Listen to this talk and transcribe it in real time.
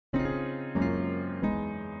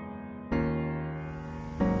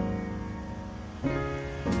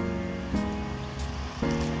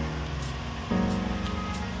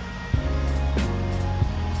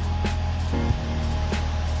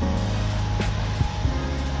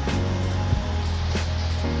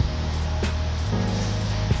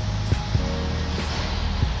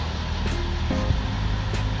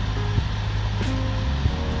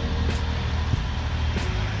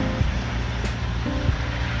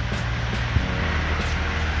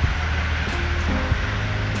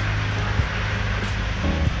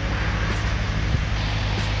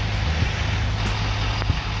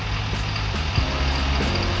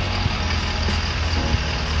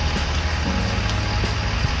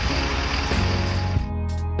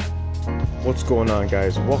What's going on,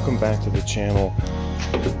 guys? Welcome back to the channel.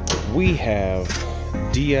 We have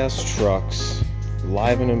DSTRUCKS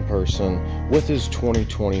live and in person with his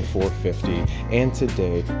 2020 450, and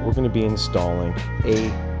today we're going to be installing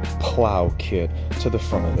a PLOW kit to the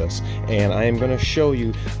front of this, and I am going to show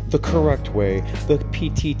you the correct way, the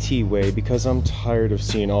PTT way, because I'm tired of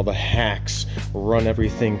seeing all the hacks run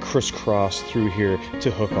everything crisscross through here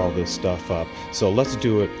to hook all this stuff up. So let's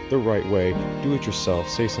do it the right way, do it yourself,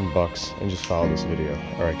 save some bucks, and just follow this video.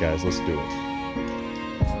 Alright guys, let's do it.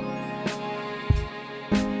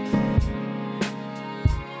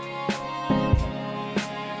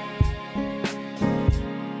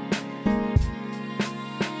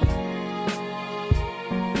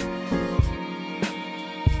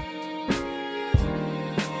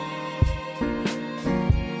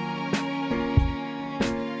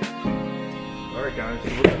 Alright guys, so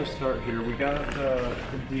we're going to start here. We got the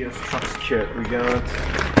DSTRUCKS kit. We got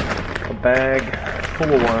a bag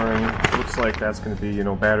full of wiring. Looks like that's going to be, you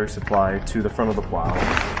know, battery supply to the front of the plow.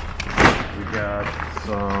 We got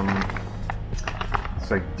some,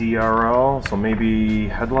 it's like DRL, so maybe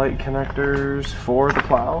headlight connectors for the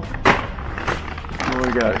plow. What do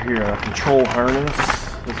we got here? A control harness.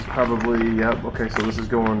 This is probably, yep, okay, so this is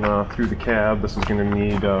going through the cab. This is going to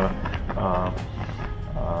need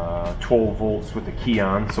 12 volts with the key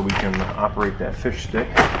on so we can operate that fish stick.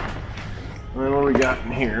 And then what do we got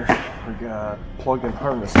in here? We got plug-in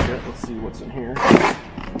harness kit. Let's see what's in here.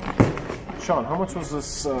 Sean, how much was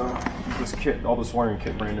this this kit, all this wiring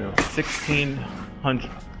kit brand new? 1,600.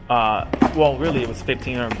 Well, really it was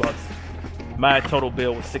 1,500 bucks. My total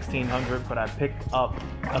bill was 1,600, but I picked up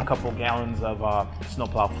a couple gallons of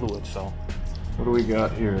snowplow fluid. So what do we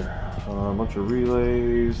got here? A bunch of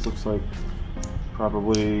relays. Looks like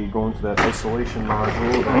probably going to that isolation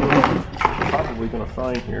module that we're probably going to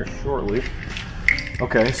find here shortly.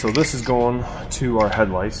 Okay, so this is going to our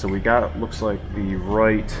headlights. So we got, looks like, the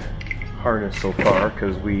right harness so far,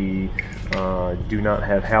 because we do not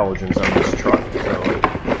have halogens on this truck.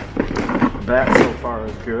 So that so far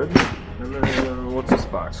is good. And then what's this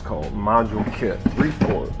box called? Module kit,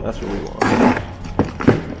 3-port. That's what we want.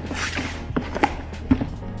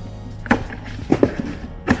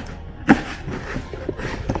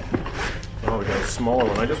 Smaller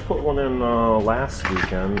one. I just put one in last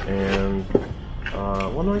weekend, and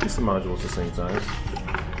well, no, I guess the module is the same size.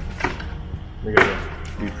 They're gonna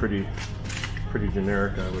be pretty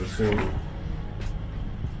generic, I would assume.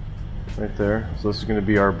 Right there. So this is going to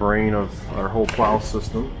be our brain of our whole plow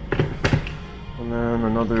system, and then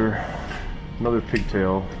another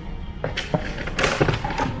pigtail.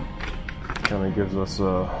 Kind of gives us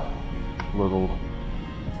a little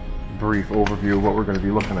brief overview of what we're going to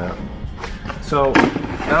be looking at. So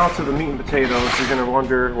now to the meat and potatoes. You're going to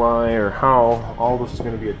wonder why or how all this is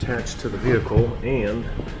going to be attached to the vehicle, and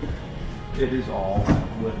it is all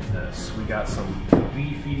with this. We got some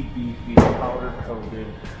beefy powder coated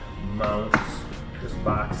mounts. This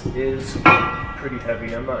box is pretty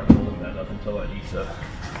heavy. I'm not going to lift that up until Lisa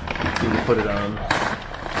put it on.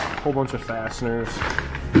 A whole bunch of fasteners.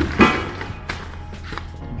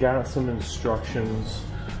 Got some instructions.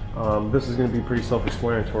 This is going to be pretty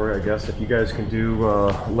self-explanatory, I guess. If you guys can do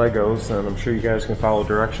Legos, then I'm sure you guys can follow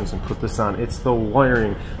directions and put this on. It's the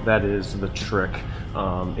wiring that is the trick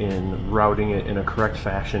in routing it in a correct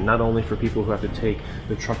fashion, not only for people who have to take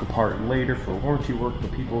the truck apart later for warranty work,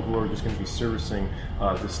 but people who are just going to be servicing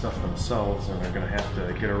this stuff themselves and are going to have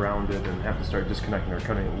to get around it and have to start disconnecting or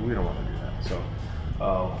cutting it. We don't want to do that. So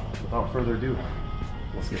without further ado,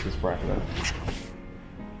 let's get this bracketed.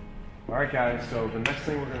 Alright guys, so the next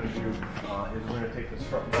thing we're going to do is we're going to take this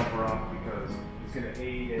front bumper off, because it's going to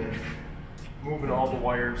aid in moving all the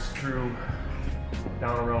wires through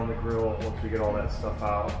down around the grill. Once we get all that stuff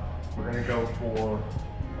out, we're going to go for,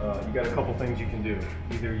 you got a couple things you can do.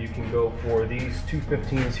 Either you can go for these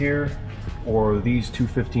 215s here, or these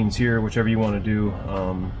 215s here, whichever you want to do.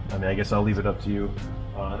 I mean, I guess I'll leave it up to you.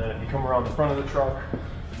 And then if you come around the front of the truck,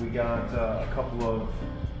 we got a couple of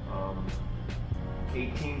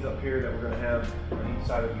 18s up here that we're going to have on each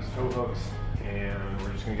side of these tow hooks, and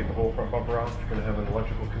we're just going to get the whole front bumper off. We're going to have an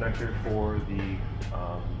electrical connector for the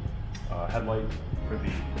headlight, for the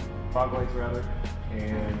fog lights rather,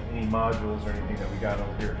 and any modules or anything that we got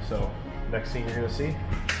over here. So next thing you're going to see,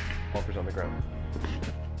 bumpers on the ground.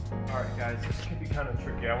 Alright guys, this could be kind of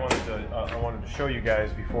tricky. I wanted to show you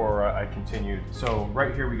guys before I continued. So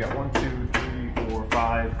right here we got 1, 2, 3, 4,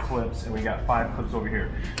 5 clips, and we got 5 clips over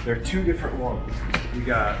here. There are 2 different ones. We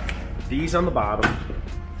got these on the bottom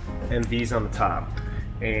and these on the top.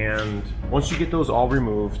 And once you get those all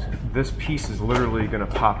removed, this piece is literally gonna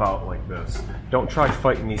pop out like this. Don't try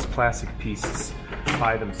fighting these plastic pieces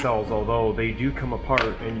by themselves, although they do come apart,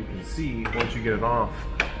 and you can see once you get it off,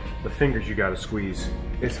 the fingers you gotta squeeze.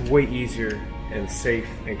 It's way easier and safe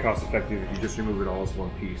and cost effective if you just remove it all as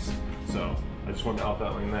one piece. So I just wanted to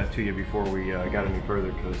outline that to you before we got any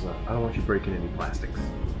further, because I don't want you breaking any plastics.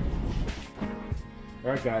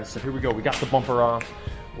 All right guys, so here we go. We got the bumper off.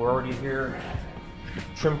 We're already here.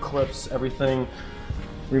 Trim clips, everything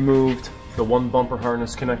removed. The one bumper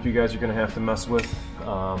harness connector you guys are gonna have to mess with.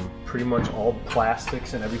 Pretty much all the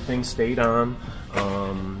plastics and everything stayed on.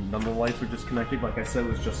 None of the lights were disconnected. Like I said, it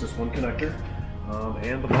was just this one connector.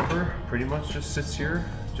 And the bumper pretty much just sits here,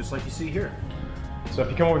 just like you see here. So if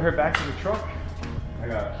you come over here back to the truck, I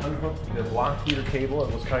got unhooked the block heater cable.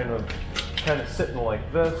 It was kind of sitting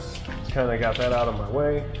like this. Just kind of got that out of my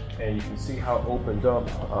way, and you can see how it opened up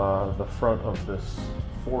the front of this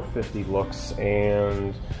 450 looks.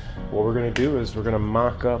 And what we're going to do is we're going to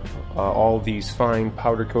mock up all these fine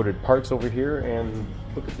powder coated parts over here and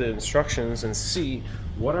look at the instructions and see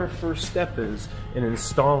what our first step is in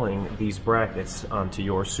installing these brackets onto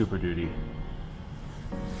your Super Duty.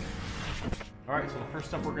 Alright, so the first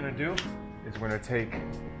step we're going to do is we're going to take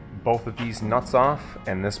both of these nuts off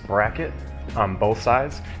and this bracket on both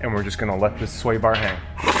sides, and we're just going to let this sway bar hang.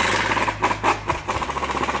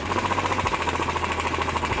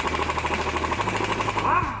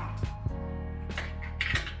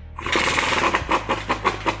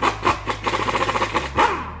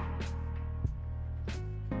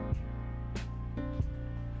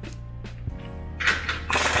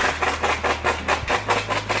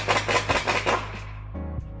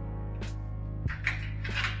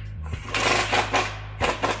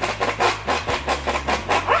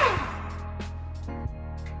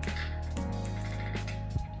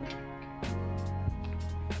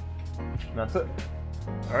 And that's it.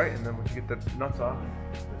 All right, and then once you get the nuts off,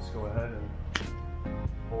 just go ahead and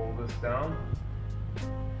pull this down.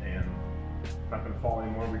 And it's not gonna fall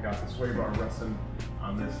anymore. We got the sway bar resting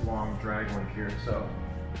on this long drag link here. So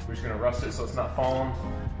we're just gonna rest it so it's not falling.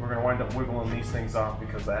 We're gonna wind up wiggling these things off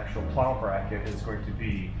because the actual plow bracket is going to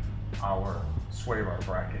be our sway bar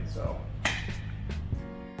bracket. So,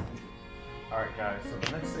 all right guys, so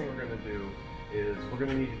the next thing we're gonna do is we're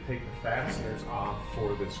going to need to take the fasteners off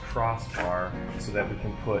for this crossbar so that we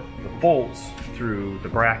can put the bolts through the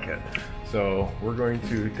bracket. So we're going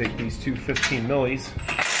to take these two 15 millis,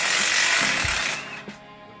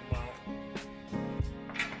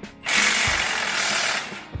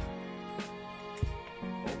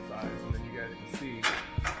 both sides, and then you guys can see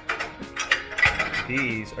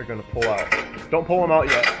these are going to pull out. Don't pull them out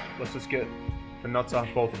yet. Let's just get the nuts off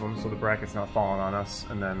both of them so the bracket's not falling on us,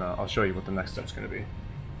 and then I'll show you what the next step's going to be.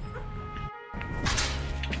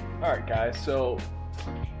 Alright guys, so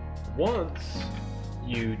once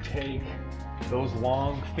you take those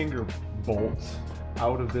long finger bolts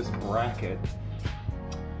out of this bracket,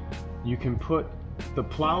 you can put the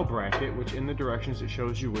plow bracket, which in the directions it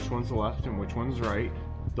shows you which one's left and which one's right.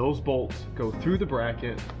 Those bolts go through the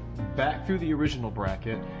bracket, back through the original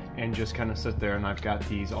bracket, and just kind of sit there, and I've got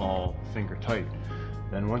these all finger tight.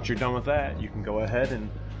 Then once you're done with that, you can go ahead and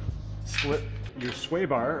slip your sway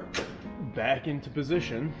bar back into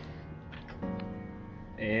position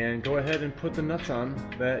and go ahead and put the nuts on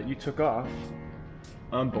that you took off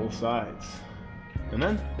on both sides. And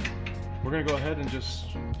then we're gonna go ahead and just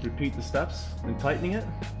repeat the steps and tightening it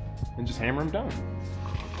and just hammer them down.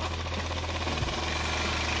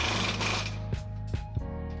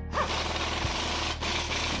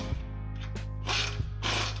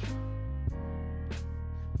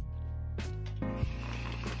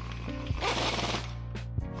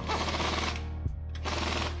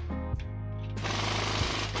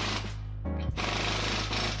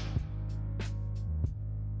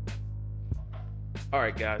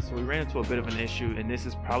 Alright guys, so we ran into a bit of an issue, and this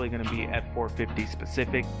is probably going to be F450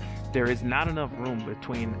 specific. There is not enough room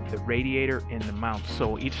between the radiator and the mount,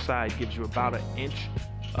 so each side gives you about an inch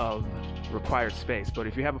of required space. But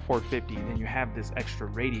if you have a 450, then you have this extra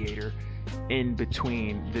radiator in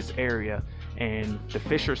between this area, and the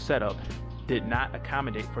Fisher setup did not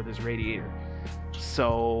accommodate for this radiator.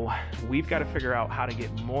 So we've got to figure out how to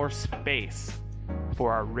get more space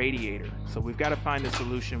for our radiator. So we've got to find a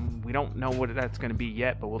solution. We don't know what that's going to be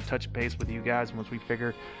yet, but we'll touch base with you guys once we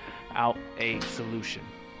figure out a solution.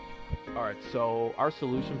 All right, so our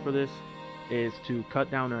solution for this is to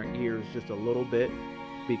cut down our ears just a little bit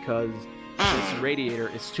because this radiator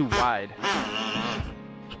is too wide.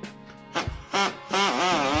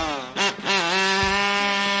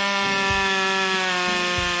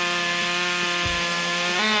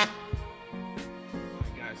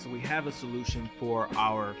 a solution for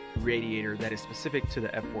our radiator that is specific to the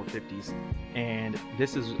F450s, and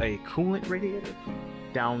this is a coolant radiator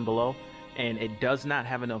down below, and it does not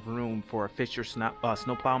have enough room for a Fisher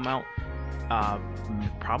snowplow mount.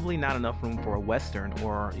 Probably not enough room for a Western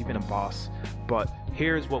or even a Boss, but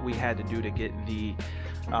here's what we had to do to get the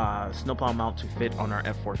snowplow mount to fit on our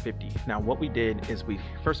F450. Now what we did is we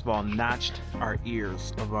first of all notched our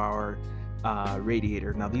ears of our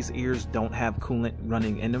radiator. Now these ears don't have coolant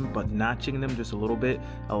running in them, but notching them just a little bit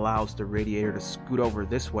allows the radiator to scoot over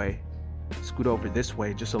this way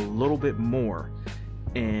just a little bit more.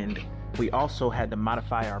 And we also had to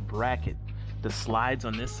modify our bracket. The slides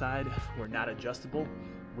on this side were not adjustable.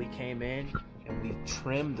 We came in and we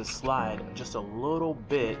trimmed the slide just a little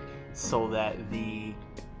bit so that the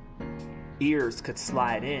ears could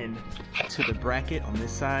slide in to the bracket on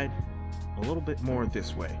this side a little bit more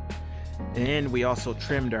this way. And we also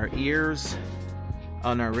trimmed our ears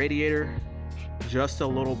on our radiator just a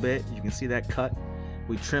little bit. You can see that cut.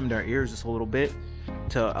 We trimmed our ears just a little bit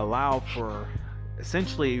to allow for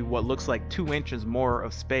essentially what looks like 2 inches more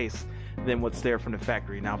of space than what's there from the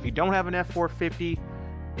factory. Now if you don't have an F450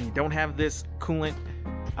 and you don't have this coolant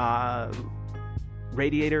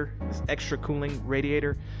radiator, this extra cooling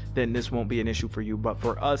radiator, then this won't be an issue for you. But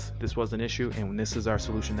for us, this was an issue, and this is our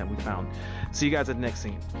solution that we found. See you guys at the next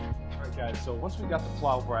scene. Alright guys, so once we got the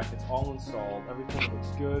plow brackets all installed, everything looks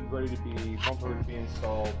good, ready to be bumper to be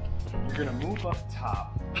installed. You're gonna move up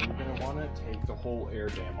top, and you're gonna want to take the whole air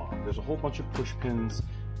dam off. There's a whole bunch of push pins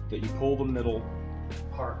that you pull the middle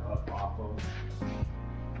part up off of.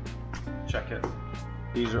 Check it.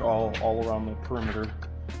 These are all around the perimeter,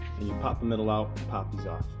 and you pop the middle out and pop these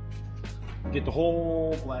off. Get the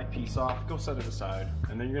whole black piece off, go set it aside,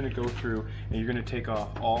 and then you're going to go through and you're going to take off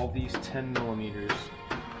all these 10 millimeters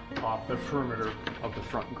off the perimeter of the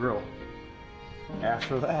front grille.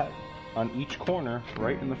 After that, on each corner,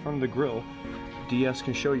 right in the front of the grille, DS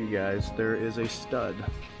can show you guys there is a stud.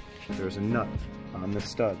 There's a nut on this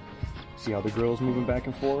stud. See how the grille's moving back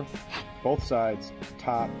and forth? Both sides,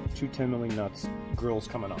 top, 2 10 milli nuts, grille's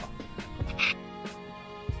coming off.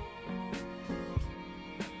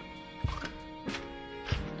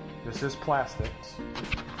 This is plastics.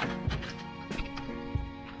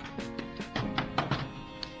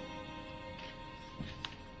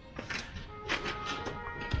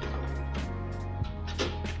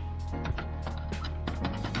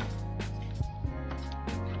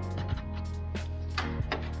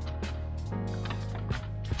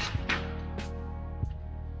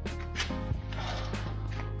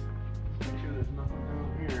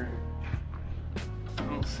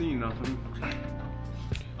 See nothing.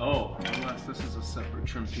 Oh, unless this is a separate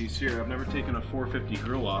trim piece here. I've never taken a 450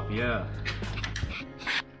 grill off. Yeah.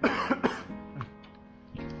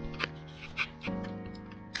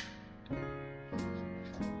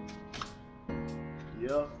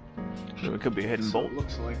 Yep. So it could be a hidden bolt. It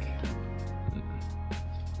looks like.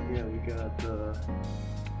 Yeah, we got.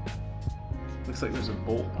 Looks like there's a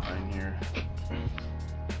bolt behind here.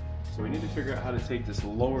 So we need to figure out how to take this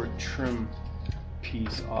lower trim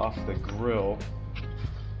piece off the grill.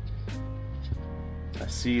 I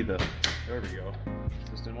see the, there we go.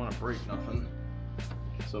 Just didn't want to break nothing.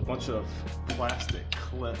 So a bunch of plastic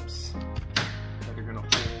clips that are going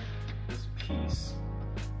to hold this piece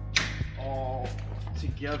all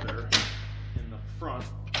together in the front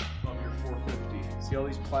of your 450. See all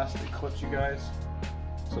these plastic clips, you guys?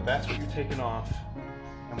 So that's what you're taking off.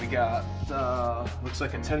 And we got, looks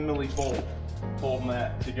like a 10 milli bolt holding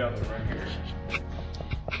that together right here.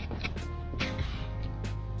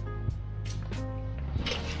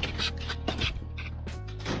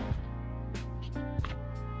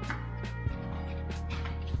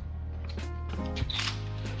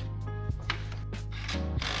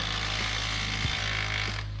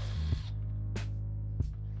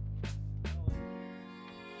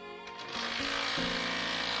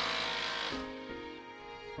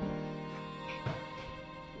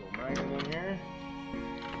 In here.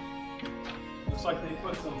 Looks like they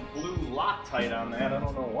put some blue Loctite on that, I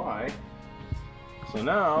don't know why. So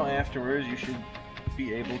now afterwards you should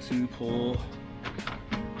be able to pull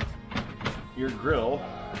your grill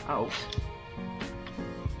out.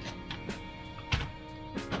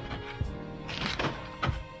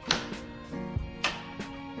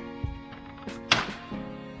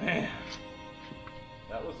 Man,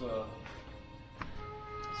 that was a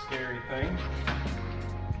scary thing.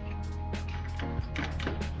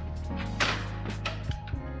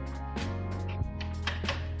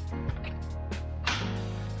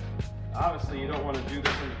 Obviously you don't want to do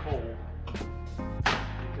this in the cold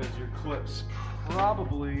because your clips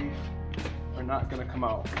probably are not going to come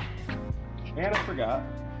out. And I forgot,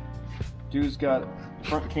 dude's got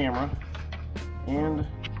front camera and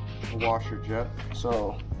a washer jet.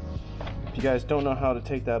 So if you guys don't know how to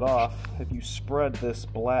take that off, if you spread this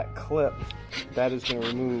black clip, that is going to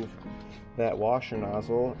remove that washer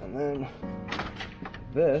nozzle. And then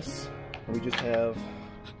this, we just have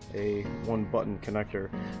a one button connector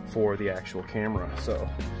for the actual camera. So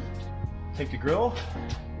take the grill,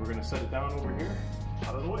 we're going to set it down over here,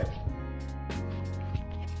 out of the way.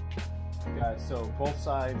 Guys, so both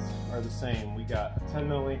sides are the same. We got a 10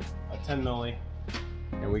 milli, a 10 milli,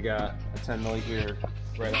 and we got a 10 milli here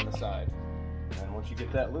right on the side. And once you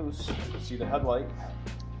get that loose, you can see the headlight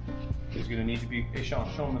is going to need to be, hey Sean,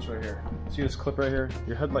 show them this right here. See this clip right here?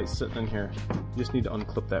 Your headlight's sitting in here. You just need to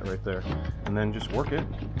unclip that right there. And then just work it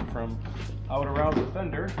from out around the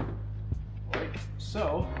fender, like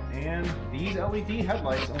so. And these LED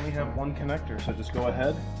headlights only have one connector, so just go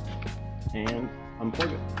ahead and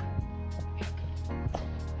unplug it.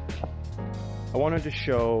 I wanted to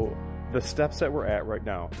show the steps that we're at right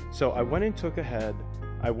now. So I went ahead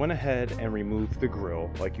and removed the grill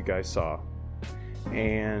like you guys saw.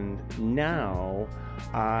 And now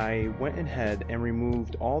I went ahead and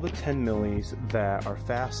removed all the 10 millis that are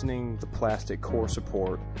fastening the plastic core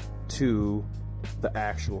support to the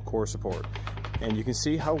actual core support. And you can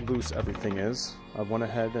see how loose everything is. I went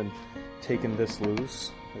ahead and taken this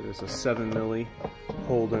loose. There's a 7 milli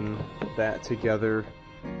holding that together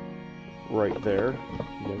right there.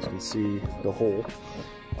 You guys can see the hole.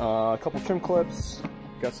 A couple trim clips,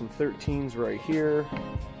 got some 13s right here.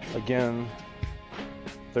 Again,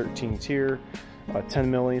 13s here, 10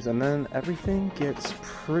 millis, and then everything gets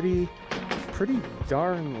pretty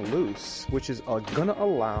darn loose, which is gonna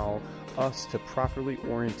allow us to properly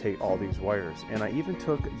orientate all these wires. And I even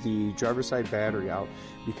took the driver's side battery out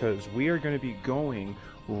because we are going to be going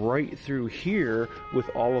right through here with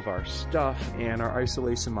all of our stuff, and our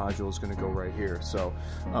isolation module is going to go right here. So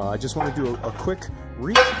I just want to do a quick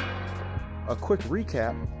recap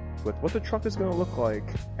with what the truck is going to look like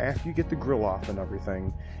after you get the grill off and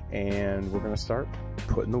everything, and we're going to start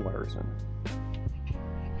putting the wires in.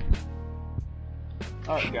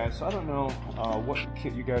 Alright guys, so I don't know what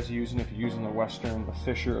kit you guys are using, if you're using the Western, the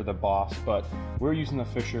Fisher, or the Boss, but we're using the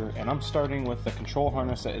Fisher, and I'm starting with the control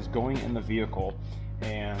harness that is going in the vehicle,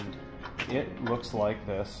 and it looks like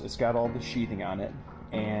this. It's got all the sheathing on it,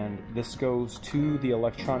 and this goes to the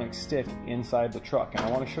electronic stick inside the truck, and I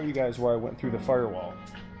want to show you guys where I went through the firewall.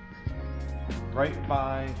 Right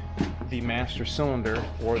by the master cylinder,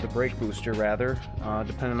 or the brake booster rather,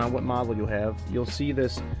 depending on what model you have, you'll see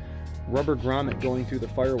this rubber grommet going through the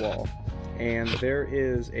firewall, and there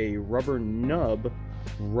is a rubber nub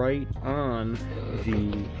right on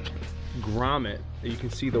the grommet that you can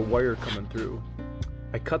see the wire coming through.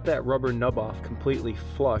 I cut that rubber nub off completely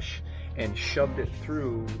flush and shoved it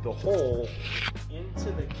through the hole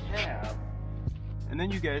into the cab, and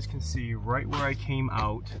then you guys can see right where I came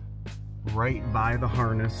out, right by the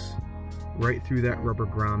harness, right through that rubber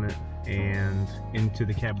grommet and into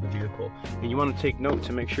the cab of the vehicle. And you want to take note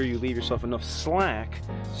to make sure you leave yourself enough slack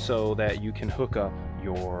so that you can hook up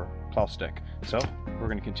your plow stick. So we're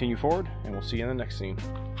going to continue forward, and we'll see you in the next scene.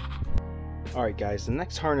 Alright guys, the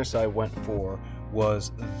next harness I went for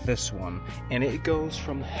was this one, and it goes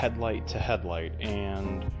from headlight to headlight,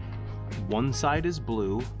 and one side is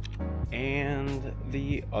blue and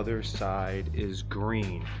the other side is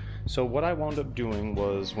green. So what I wound up doing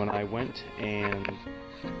was, when I went and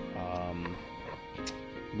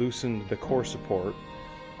loosened the core support,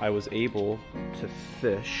 I was able to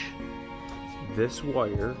fish this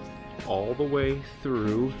wire all the way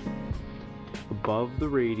through above the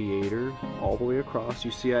radiator, all the way across.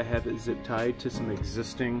 You see I have it zip tied to some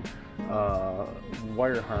existing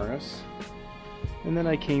wire harness, and then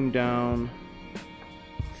I came down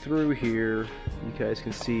through here. You guys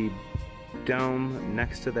can see down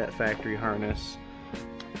next to that factory harness,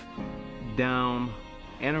 down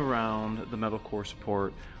and around the metal core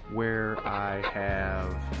support, where I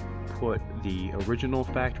have put the original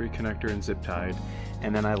factory connector and zip tied,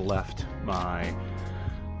 and then I left my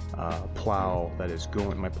plow that is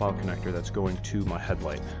going, my plow connector that's going to my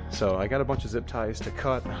headlight. So I got a bunch of zip ties to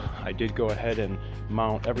cut. I did go ahead and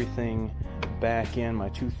mount everything back in, my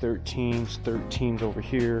two 13s over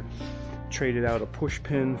here, traded out a push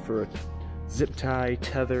pin for a zip tie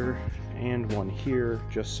tether and one here,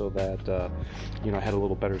 just so that you know, I had a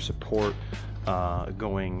little better support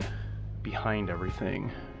going behind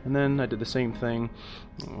everything. And then I did the same thing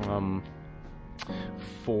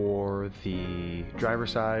for the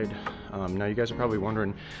driver's side. Now you guys are probably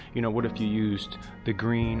wondering, you know, what if you used the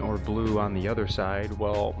green or blue on the other side?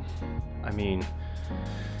 Well, I mean,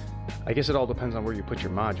 I guess it all depends on where you put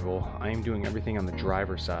your module. I am doing everything on the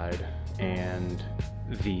driver's side, and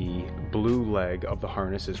the blue leg of the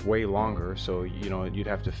harness is way longer, so you know, you'd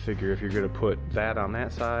have to figure if you're going to put that on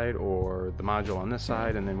that side or the module on this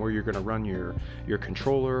side, and then where you're going to run your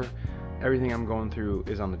controller. Everything I'm going through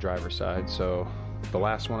is on the driver's side. So the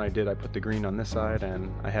last one I did, I put the green on this side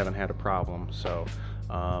and I haven't had a problem. So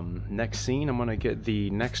next scene, I'm going to get the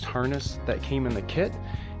next harness that came in the kit,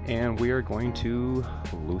 and we are going to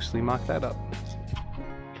loosely mock that up.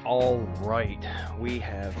 All right, we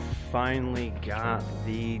have finally got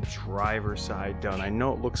the driver's side done. I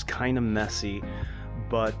know it looks kind of messy,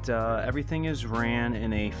 but everything is ran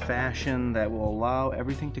in a fashion that will allow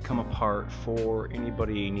everything to come apart for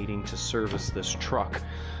anybody needing to service this truck.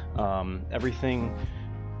 All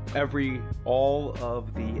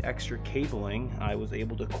of the extra cabling I was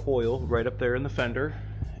able to coil right up there in the fender,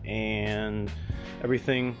 and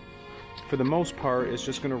everything for the most part is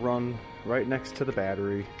just going to run right next to the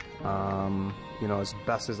battery. You know, as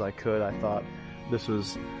best as I could. I thought this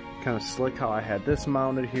was kind of slick how I had this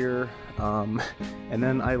mounted here, and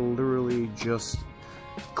then I literally just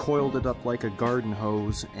coiled it up like a garden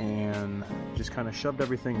hose and just kind of shoved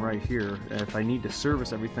everything right here. And if I need to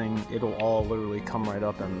service everything, it'll all literally come right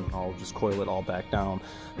up and I'll just coil it all back down.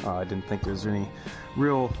 I didn't think there's any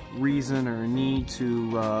real reason or need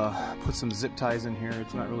to put some zip ties in here.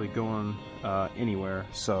 It's not really going anywhere.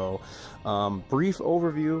 So brief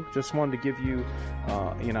overview, just wanted to give you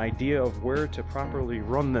an idea of where to properly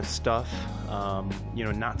run this stuff. You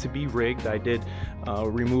know, not to be rigged. I did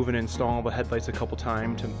remove and install the headlights a couple times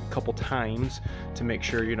to make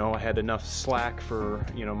sure, you know, I had enough slack for,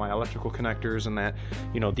 you know, my electrical connectors, and that,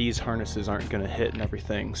 you know, these harnesses aren't going to hit and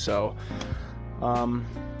everything. So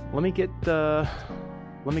let me get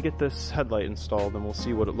this headlight installed, and we'll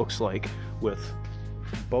see what it looks like with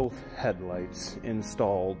both headlights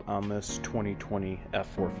installed on this 2020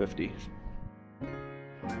 F450.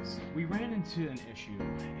 We ran into an issue,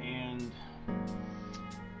 and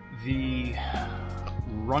the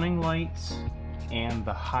running lights and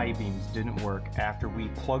the high beams didn't work after we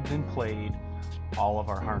plugged and played all of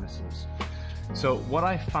our harnesses. So what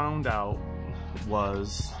I found out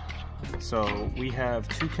was, so we have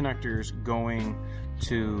two connectors going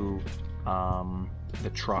to the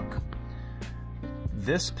truck.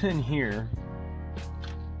 This pin here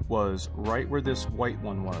was right where this white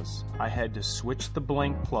one was. I had to switch the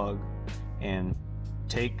blank plug and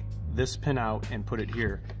take this pin out and put it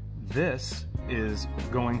here. This is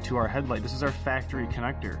going to our headlight. This is our factory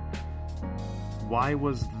connector. Why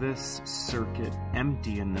was this circuit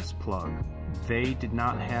empty in this plug? They did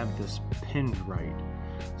not have this pinned right.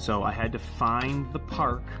 So I had to find the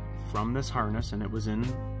park from this harness, and it was in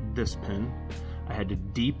this pin. I had to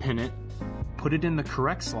depin it, put it in the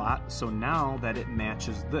correct slot, so now that it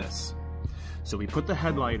matches this. So we put the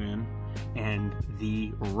headlight in, and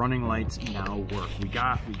the running lights now work. We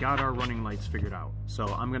got our running lights figured out. So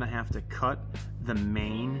I'm gonna have to cut the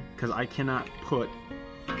main, because I cannot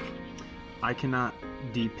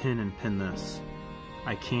depin and pin this.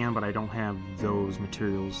 I can, but I don't have those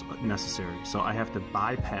materials necessary. So I have to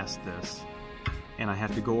bypass this, and I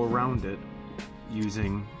have to go around it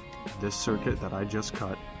using this circuit that I just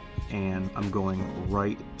cut, and I'm going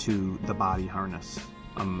right to the body harness.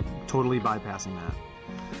 I'm totally bypassing that.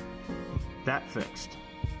 That fixed.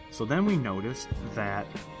 So then we noticed that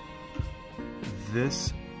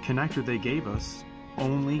this connector they gave us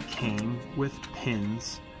only came with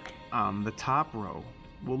pins on the top row.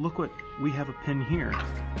 Well, look what we have, a pin here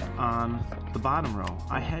on the bottom row.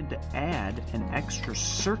 I had to add an extra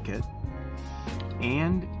circuit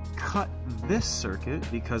and cut this circuit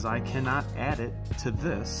because I cannot add it to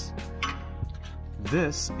this.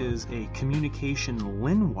 This is a communication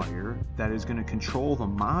LIN wire that is going to control the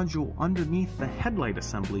module underneath the headlight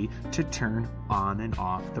assembly to turn on and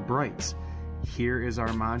off the brights. Here is our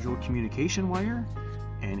module communication wire,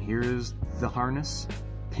 and here is the harness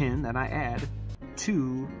pin that I add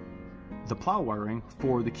to the PLOW wiring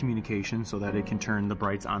for the communication so that it can turn the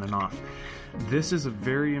brights on and off. This is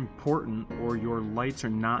very important, or your lights are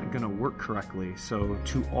not going to work correctly. So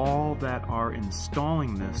to all that are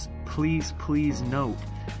installing this, please note,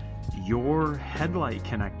 your headlight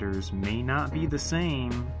connectors may not be the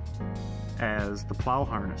same as the PLOW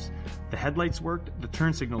harness. The headlights worked, the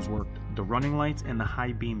turn signals worked, the running lights and the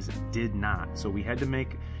high beams did not. So we had to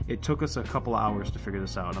make, it took us a couple hours to figure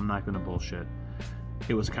this out. I'm not going to bullshit.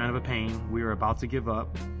 It was kind of a pain. We were about to give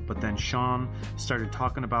up, but then Sean started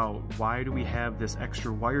talking about, why do we have this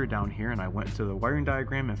extra wire down here? And I went to the wiring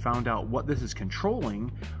diagram and found out what this is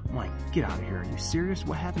controlling. I'm like, get out of here. Are you serious?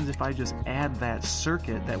 What happens if I just add that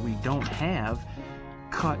circuit that we don't have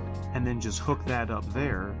cut and then just hook that up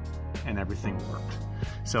there, and everything worked.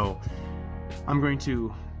 So I'm going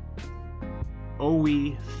to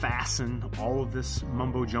OE fasten all of this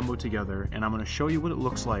mumbo jumbo together, and I'm going to show you what it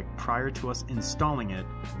looks like prior to us installing it.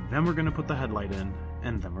 Then we're going to put the headlight in,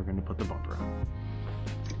 and then we're going to put the bumper on.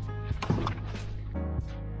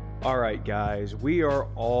 All right, guys, we are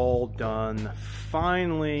all done.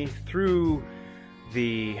 Finally, through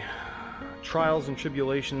the trials and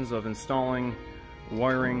tribulations of installing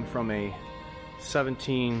wiring from a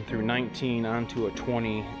 17 through 19 onto a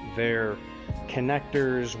 20, their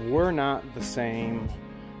connectors were not the same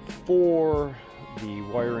for the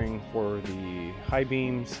wiring for the high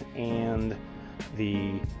beams and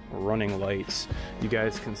the running lights. You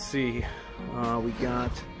guys can see we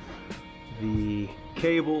got the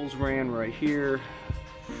cables ran right here,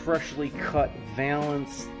 freshly cut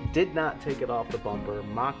valance, did not take it off the bumper,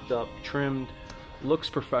 mocked up, trimmed, looks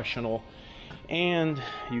professional. And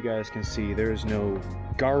you guys can see there's no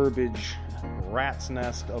garbage rat's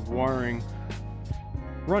nest of wiring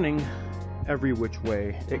running every which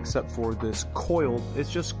way except for this coiled. It's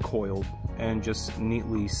just coiled and just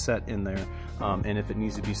neatly set in there, and if it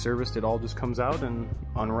needs to be serviced, it all just comes out and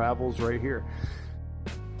unravels right here.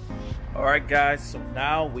 Alright guys, so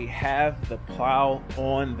now we have the plow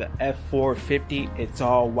on the F450. It's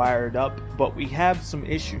all wired up, but we have some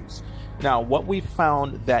issues. Now, what we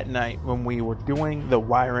found that night when we were doing the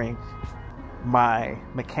wiring, my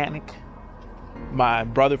mechanic, my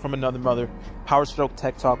brother from another mother, Power Stroke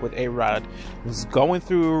Tech Talk with A-Rod, was going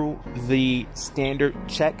through the standard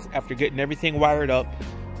check after getting everything wired up,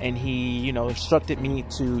 and he, you know, instructed me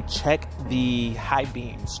to check the high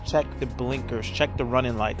beams, check the blinkers, check the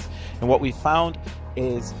running lights. And what we found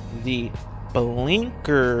is the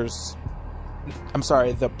blinkers, I'm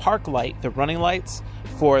sorry, the park light, the running lights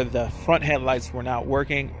for the front headlights were not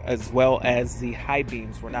working, as well as the high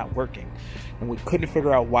beams were not working, and we couldn't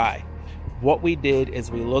figure out why. What we did is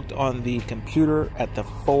we looked on the computer at the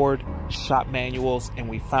Ford shop manuals, and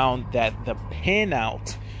we found that the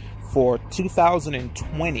pinout for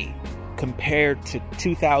 2020 compared to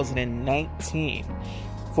 2019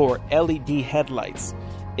 for LED headlights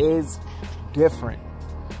is different.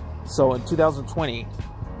 So in 2020,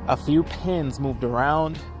 a few pins moved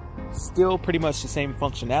around, still pretty much the same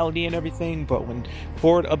functionality and everything, but when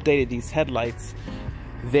Ford updated these headlights,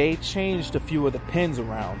 they changed a few of the pins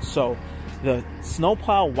around. So the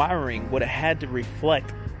snowplow wiring would have had to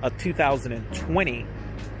reflect a 2020,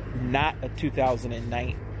 not a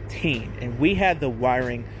 2019. And we had the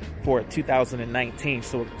wiring for 2019,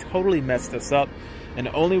 so it totally messed us up. And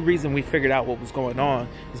the only reason we figured out what was going on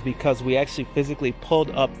is because we actually physically pulled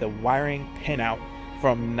up the wiring pinout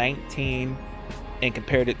from 19 and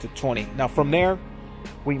compared it to 20. Now from there,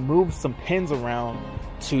 we moved some pins around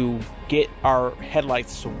to get our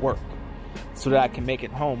headlights to work so that I can make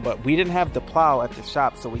it home. But we didn't have the plow at the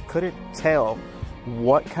shop, so we couldn't tell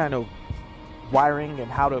what kind of wiring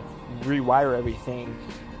and how to rewire everything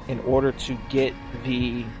in order to get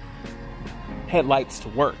the headlights to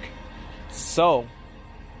work. So,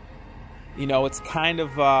 you know, it's kind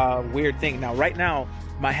of a weird thing. Now, right now,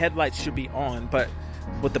 my headlights should be on, but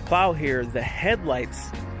with the plow here, the headlights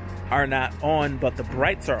are not on, but the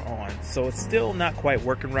brights are on. So it's still not quite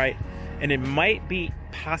working right. And it might be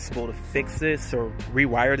possible to fix this or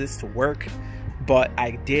rewire this to work, but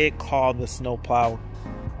I did call the snowplow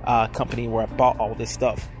company where I bought all this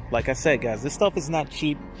stuff. Like I said, guys, this stuff is not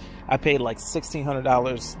cheap. I paid like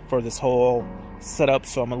 $1,600 for this whole setup,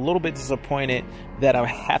 so I'm a little bit disappointed that I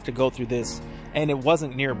have to go through this. And it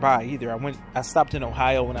wasn't nearby either. I stopped in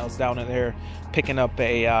Ohio when I was down in there picking up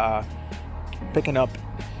what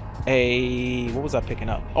was I picking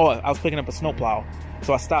up? Oh, I was picking up a snowplow.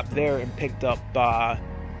 So I stopped there and picked up the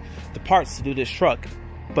parts to do this truck.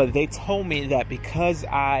 But they told me that because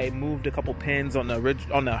I moved a couple pins on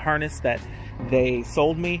the harness that they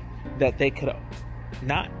sold me, that they could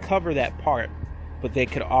not cover that part, but they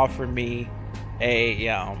could offer me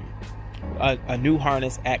a new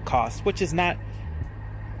harness at cost, which is not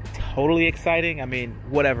totally exciting. I mean,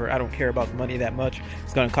 whatever, I don't care about the money that much.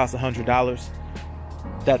 It's going to cost $100.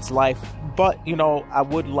 That's life. But, you know, I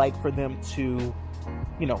would like for them to,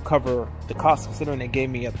 you know, cover the cost, considering they gave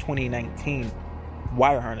me a 2019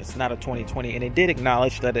 wire harness, not a 2020. And they did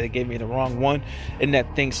acknowledge that they gave me the wrong one and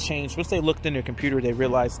that things changed. Once they looked in their computer, they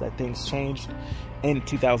realized that things changed in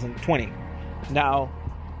 2020. Now,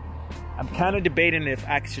 I'm kind of debating if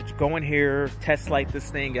I should go in here, test light this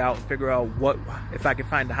thing out, and figure out if I can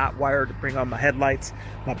find the hot wire to bring on my headlights.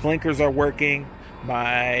 My blinkers are working,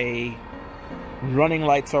 my running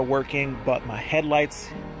lights are working, but my headlights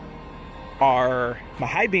my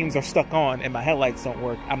high beams are stuck on and my headlights don't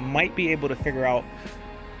work. I might be able to figure out,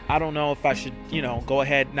 I don't know if I should, you know, go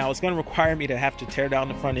ahead. Now it's going to require me to have to tear down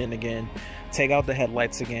the front end again, take out the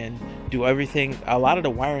headlights again, do everything, a lot of the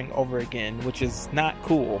wiring over again, which is not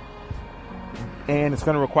cool. And it's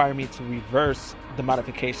going to require me to reverse the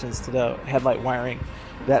modifications to the headlight wiring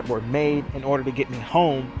that were made in order to get me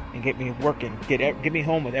home and get me working, get me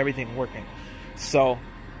home with everything working. So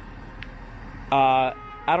I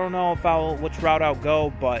don't know which route I'll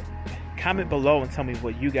go, but comment below and tell me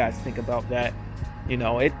what you guys think about that. You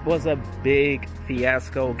know, it was a big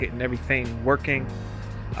fiasco getting everything working.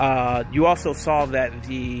 You also saw that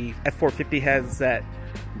the F450 has that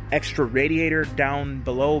extra radiator down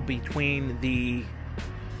below between the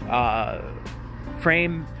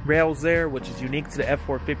frame rails there, which is unique to the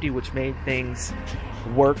F450, which made things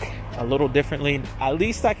work a little differently. At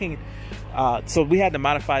least I can, so we had to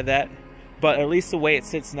modify that, but at least the way it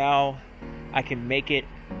sits now, I can make it,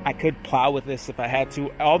 I could plow with this if I had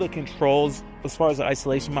to. All the controls, as far as the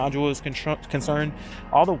isolation module is concerned,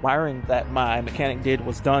 all the wiring that my mechanic did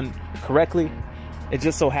was done correctly. It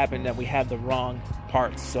just so happened that we had the wrong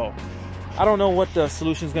parts. So I don't know what the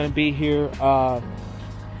solution is going to be here.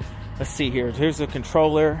 Let's see here. Here's the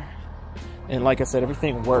controller. And like I said,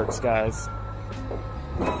 everything works, guys.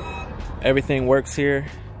 Everything works here.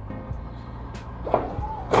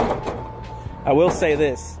 I will say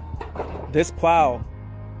this. This plow,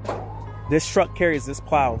 this truck carries this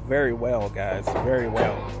plow very well, guys. Very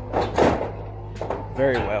well.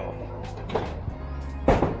 Very well.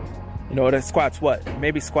 You know, it squats what?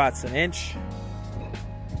 Maybe squats an inch.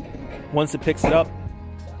 Once it picks it up,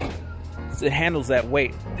 it handles that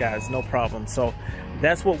weight, guys, no problem. So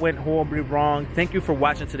that's what went horribly wrong. Thank you for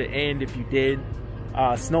watching to the end if you did.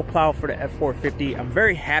 Snow plow for the F450. I'm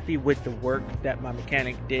very happy with the work that my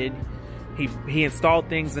mechanic did. He installed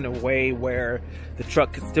things in a way where the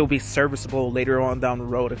truck could still be serviceable later on down the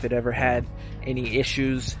road if it ever had any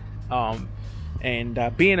issues.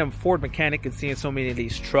 Being a Ford mechanic and seeing so many of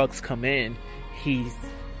these trucks come in, he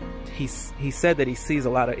said that he sees a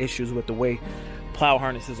lot of issues with the way plow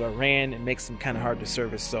harnesses are ran. It makes them kind of hard to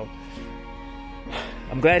service. So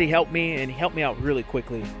I'm glad he helped me, and he helped me out really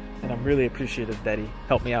quickly, and I'm really appreciative that he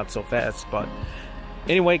helped me out so fast. But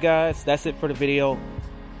anyway, guys, that's it for the video.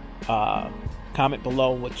 Comment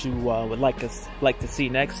below what you would like to see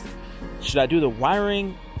next. Should I do the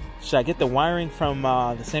wiring? Should I get the wiring from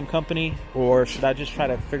the same company, or should I just try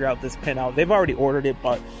to figure out this pin out? They've already ordered it,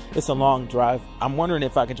 but it's a long drive. I'm wondering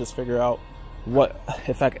if I can just figure out what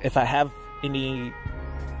if I have any,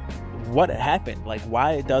 what happened, like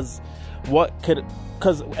why it does, what could,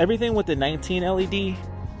 because everything with the 19 LED,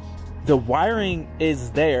 the wiring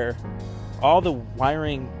is there. All the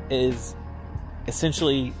wiring is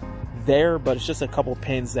essentially there, but it's just a couple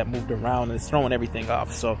pins that moved around and it's throwing everything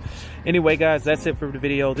off. So anyway, guys, that's it for the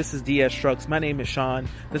video. This is DSTRUCKS. My name is Sean.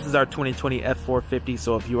 This is our 2020 F450.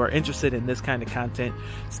 So if you are interested in this kind of content,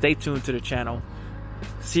 stay tuned to the channel.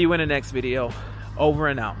 See you in the next video. Over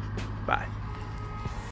and out. Bye.